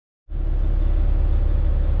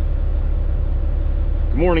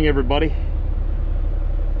morning, everybody.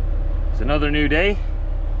 It's another new day.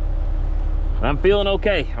 I'm feeling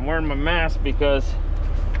okay. I'm wearing my mask because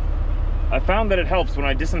I found that it helps when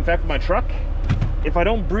I disinfect my truck. If I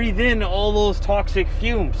don't breathe in all those toxic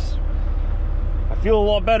fumes, I feel a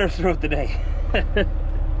lot better throughout the day.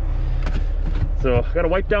 So I gotta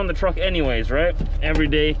wipe down the truck anyways, right? Every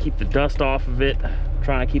day, keep the dust off of it.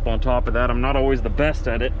 Trying to keep on top of that. I'm not always the best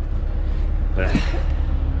at it.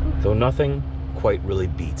 Though nothing quite really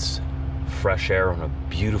beats fresh air on a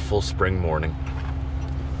beautiful spring morning.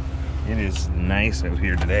 It is nice out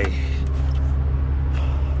here today.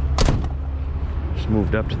 Just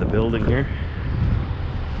moved up to the building here.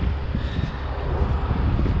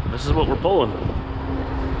 This is what we're pulling.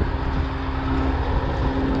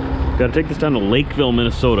 Gotta take this down to Lakeville,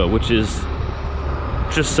 Minnesota, which is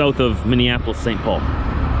just south of Minneapolis, St. Paul.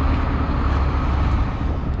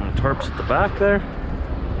 And tarps at the back there.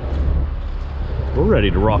 We're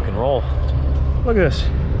ready to rock and roll. Look at this.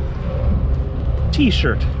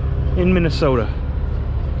 T-shirt in Minnesota.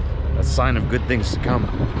 A sign of good things to come.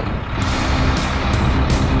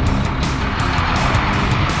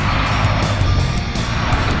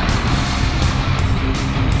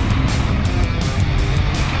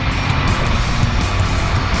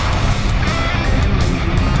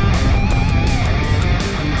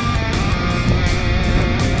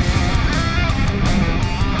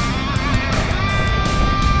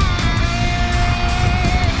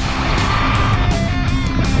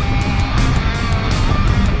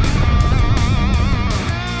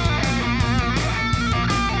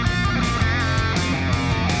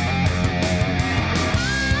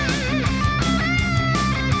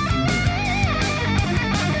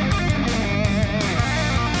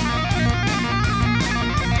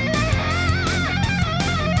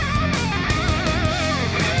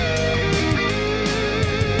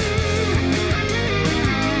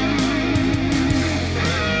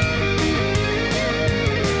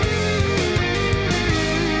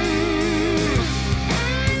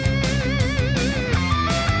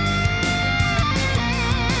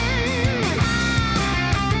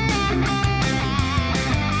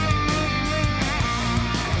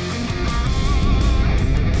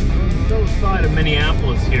 Side of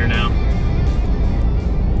Minneapolis here now.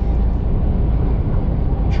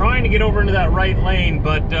 Trying to get over into that right lane,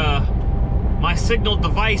 but my signal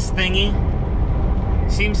device thingy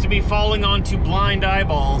seems to be falling onto blind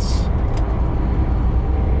eyeballs.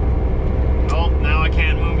 Oh, now I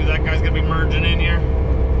can't move because that guy's gonna be merging in here.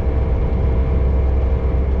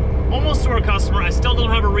 Almost to our customer. I still don't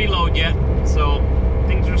have a reload yet, so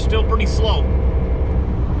things are still pretty slow.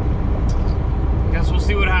 Guess we'll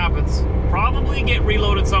see what happens. Probably get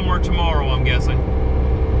reloaded somewhere tomorrow, I'm guessing.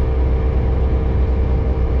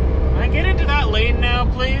 Can I get into that lane now,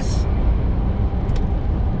 please?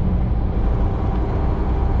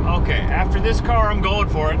 Okay, after this car, I'm going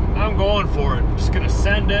for it. I'm going for it. Just gonna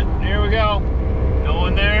send it. Here we go. No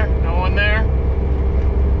one there. No one there.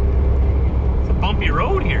 It's a bumpy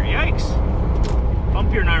road here. Yikes.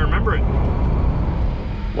 Bumpier than I remember it.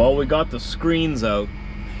 Well, we got the screens out.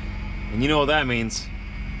 And you know what that means.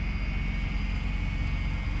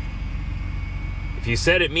 If you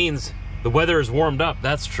said it means the weather is warmed up,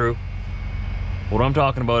 that's true. What I'm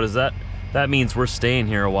talking about is that means we're staying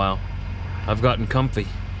here a while. I've gotten comfy.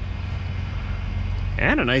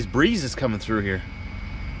 And a nice breeze is coming through here.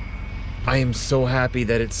 I am so happy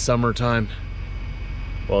that it's summertime.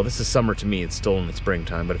 Well, this is summer to me. It's still in the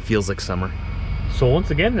springtime, but it feels like summer. So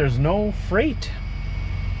once again, there's no freight.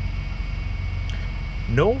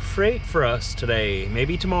 No freight for us today.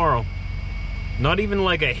 Maybe tomorrow. Not even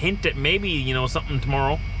like a hint at maybe, you know, something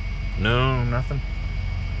tomorrow. No, nothing.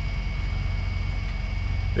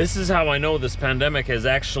 This is how I know this pandemic has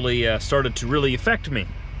actually started to really affect me.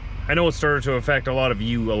 I know it started to affect a lot of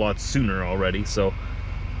you a lot sooner already, so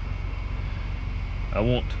I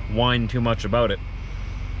won't whine too much about it.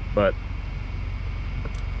 But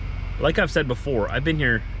like I've said before, I've been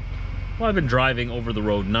here, well, I've been driving over the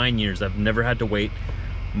road 9 years. I've never had to wait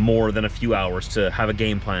more than a few hours to have a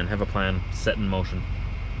game plan, have a plan set in motion.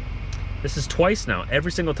 This is twice now.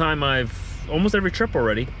 Every single time almost every trip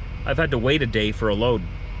already, I've had to wait a day for a load.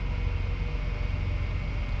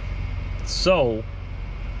 So,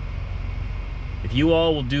 if you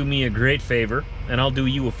all will do me a great favor, and I'll do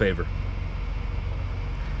you a favor,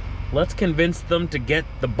 let's convince them to get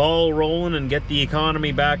the ball rolling and get the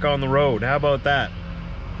economy back on the road. How about that?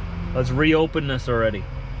 Let's reopen this already.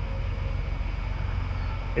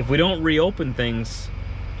 If we don't reopen things,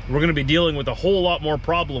 we're going to be dealing with a whole lot more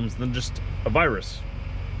problems than just a virus.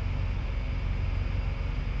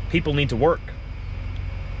 People need to work.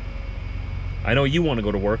 I know you want to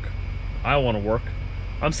go to work. I want to work.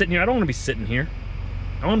 I'm sitting here. I don't want to be sitting here.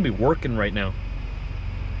 I want to be working right now.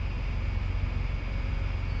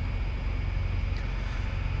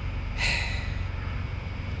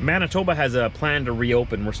 Manitoba has a plan to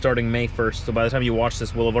reopen. We're starting May 1st, so by the time you watch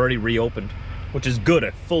this, we'll have already reopened, which is good. I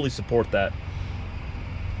fully support that.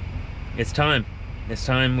 It's time. It's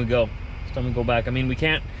time we go. It's time we go back. I mean, we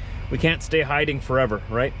can't stay hiding forever,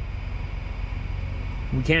 right?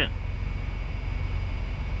 We can't.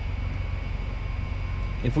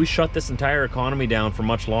 If we shut this entire economy down for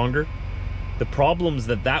much longer, the problems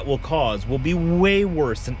that will cause will be way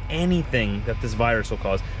worse than anything that this virus will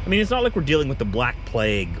cause. I mean, it's not like we're dealing with the Black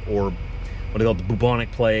Plague or what they call the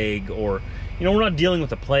bubonic plague, or, you know, we're not dealing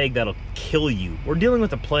with a plague that'll kill you. We're dealing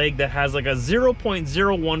with a plague that has like a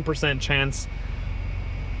 0.01% chance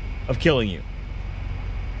of killing you.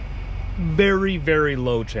 Very, very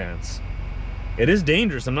low chance. It is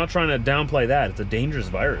dangerous. I'm not trying to downplay that. It's a dangerous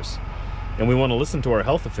virus. And we want to listen to our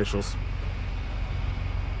health officials.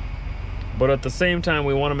 But at the same time,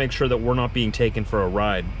 we want to make sure that we're not being taken for a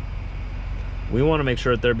ride. We want to make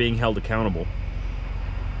sure that they're being held accountable.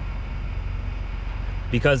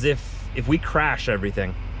 Because if we crash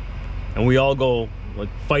everything and we all go like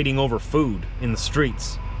fighting over food in the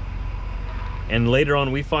streets, and later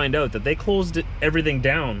on we find out that they closed everything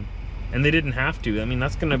down and they didn't have to, I mean,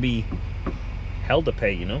 that's going to be hell to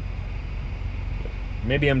pay, you know?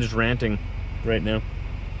 Maybe I'm just ranting right now.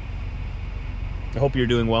 I hope you're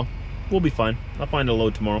doing well. We'll be fine. I'll find a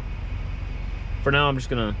load tomorrow. For now, I'm just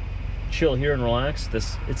gonna chill here and relax.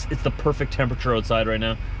 It's the perfect temperature outside right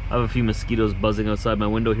now. I have a few mosquitoes buzzing outside my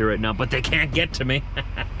window here right now, but they can't get to me.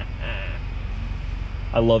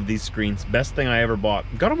 I love these screens. Best thing I ever bought.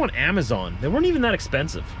 Got them on Amazon. They weren't even that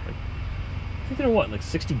expensive. Like, I think they're what, like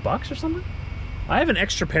 60 bucks or something? I have an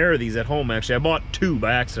extra pair of these at home, actually. I bought 2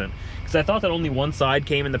 by accident because I thought that only one side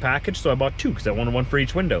came in the package, so I bought 2 because I wanted one for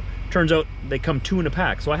each window. Turns out they come 2 in a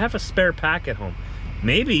pack, so I have a spare pack at home.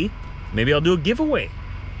 Maybe I'll do a giveaway.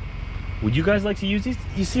 Would you guys like to use these?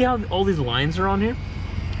 You see how all these lines are on here?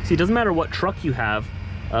 See, it doesn't matter what truck you have.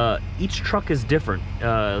 Each truck is different.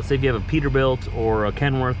 Let's say if you have a Peterbilt or a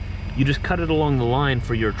Kenworth, you just cut it along the line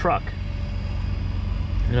for your truck.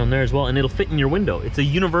 And on there as well, and it'll fit in your window. It's a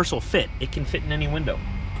universal fit. It can fit in any window.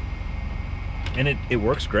 And it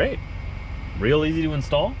works great. Real easy to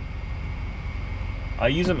install. I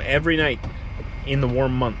use them every night in the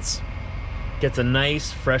warm months. Gets a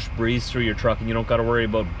nice fresh breeze through your truck and you don't gotta worry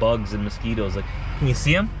about bugs and mosquitoes. Like, can you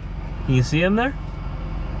see them? Can you see them there?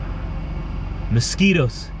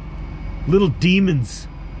 Mosquitoes. Little demons.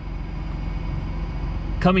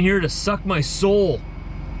 Coming here to suck my soul.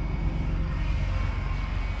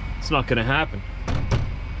 It's not gonna happen.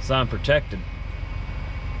 So I'm protected.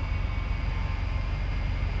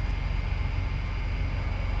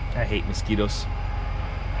 I hate mosquitoes.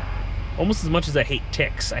 Almost as much as I hate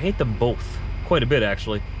ticks. I hate them both. Quite a bit,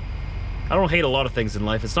 actually. I don't hate a lot of things in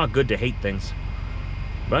life. It's not good to hate things.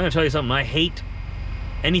 But I'm gonna tell you something. I hate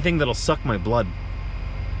anything that'll suck my blood.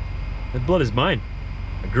 That blood is mine.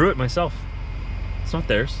 I grew it myself. It's not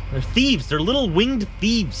theirs. They're thieves. They're little winged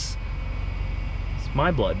thieves. It's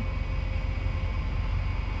my blood.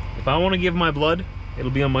 If I want to give my blood,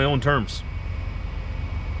 it'll be on my own terms.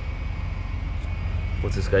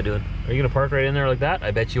 What's this guy doing? Are you gonna park right in there like that?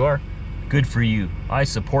 I bet you are. Good for you. I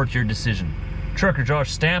support your decision. Trucker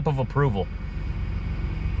Josh, stamp of approval.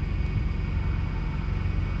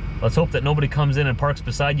 Let's hope that nobody comes in and parks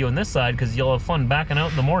beside you on this side, because you'll have fun backing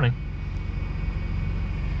out in the morning.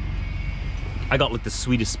 I got like the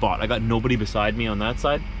sweetest spot. I got nobody beside me on that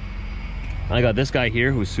side. I got this guy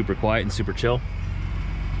here who's super quiet and super chill.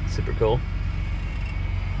 Super cool.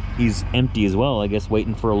 He's empty as well, I guess,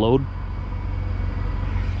 waiting for a load.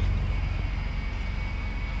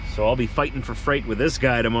 So I'll be fighting for freight with this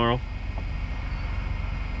guy tomorrow.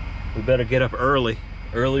 We better get up early,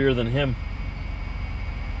 earlier than him.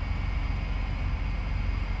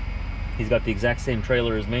 He's got the exact same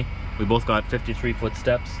trailer as me. We both got 53-foot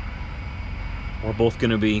steps. We're both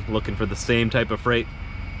gonna be looking for the same type of freight.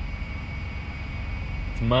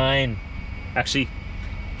 It's mine. Actually,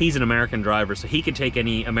 he's an American driver, so he can take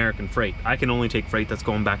any American freight. I can only take freight that's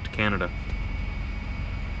going back to Canada.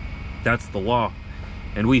 That's the law.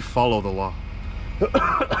 And we follow the law.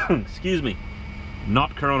 Excuse me.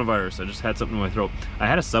 Not coronavirus. I just had something in my throat. I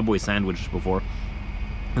had a Subway sandwich before.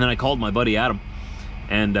 And then I called my buddy Adam.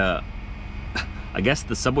 And I guess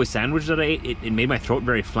the Subway sandwich that I ate, it made my throat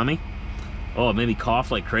very phlegmy. Oh, it made me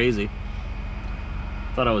cough like crazy.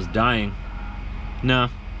 Thought I was dying. Nah.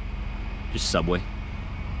 Just Subway.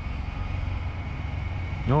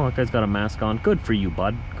 No, that guy's got a mask on. Good for you,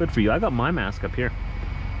 bud. Good for you. I got my mask up here.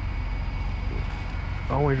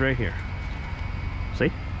 Always right here. See?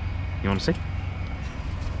 You want to see?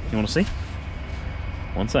 You want to see?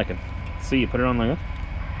 1 second. See, you put it on like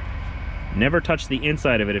that. Never touch the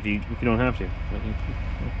inside of it if you don't have to.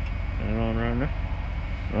 Turn it on around there.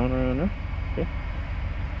 On around there. Okay.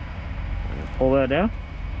 And pull that down,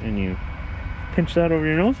 and you pinch that over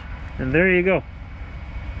your nose, and there you go.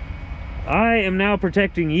 I am now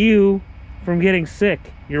protecting you from getting sick.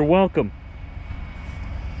 You're welcome.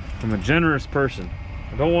 I'm a generous person.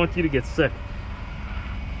 I don't want you to get sick.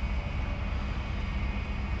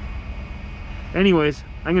 Anyways,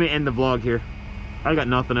 I'm gonna end the vlog here. I got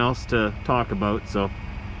nothing else to talk about, so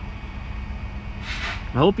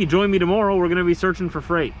I hope you join me tomorrow. We're gonna be searching for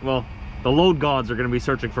freight. Well, the load gods are gonna be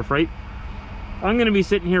searching for freight. I'm gonna be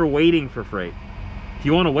sitting here waiting for freight. If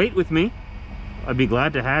you want to wait with me, I'd be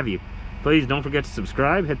glad to have you. Please don't forget to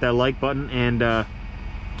subscribe, hit that like button, and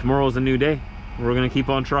tomorrow's a new day. We're gonna keep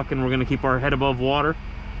on trucking. We're gonna keep our head above water.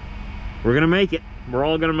 We're gonna make it. We're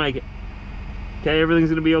all gonna make it. Okay, everything's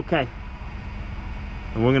gonna be okay.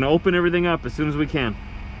 And we're gonna open everything up as soon as we can.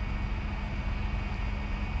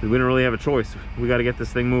 We don't really have a choice. We gotta get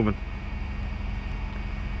this thing moving.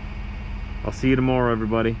 I'll see you tomorrow,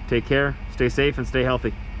 everybody. Take care, stay safe, and stay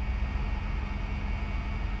healthy.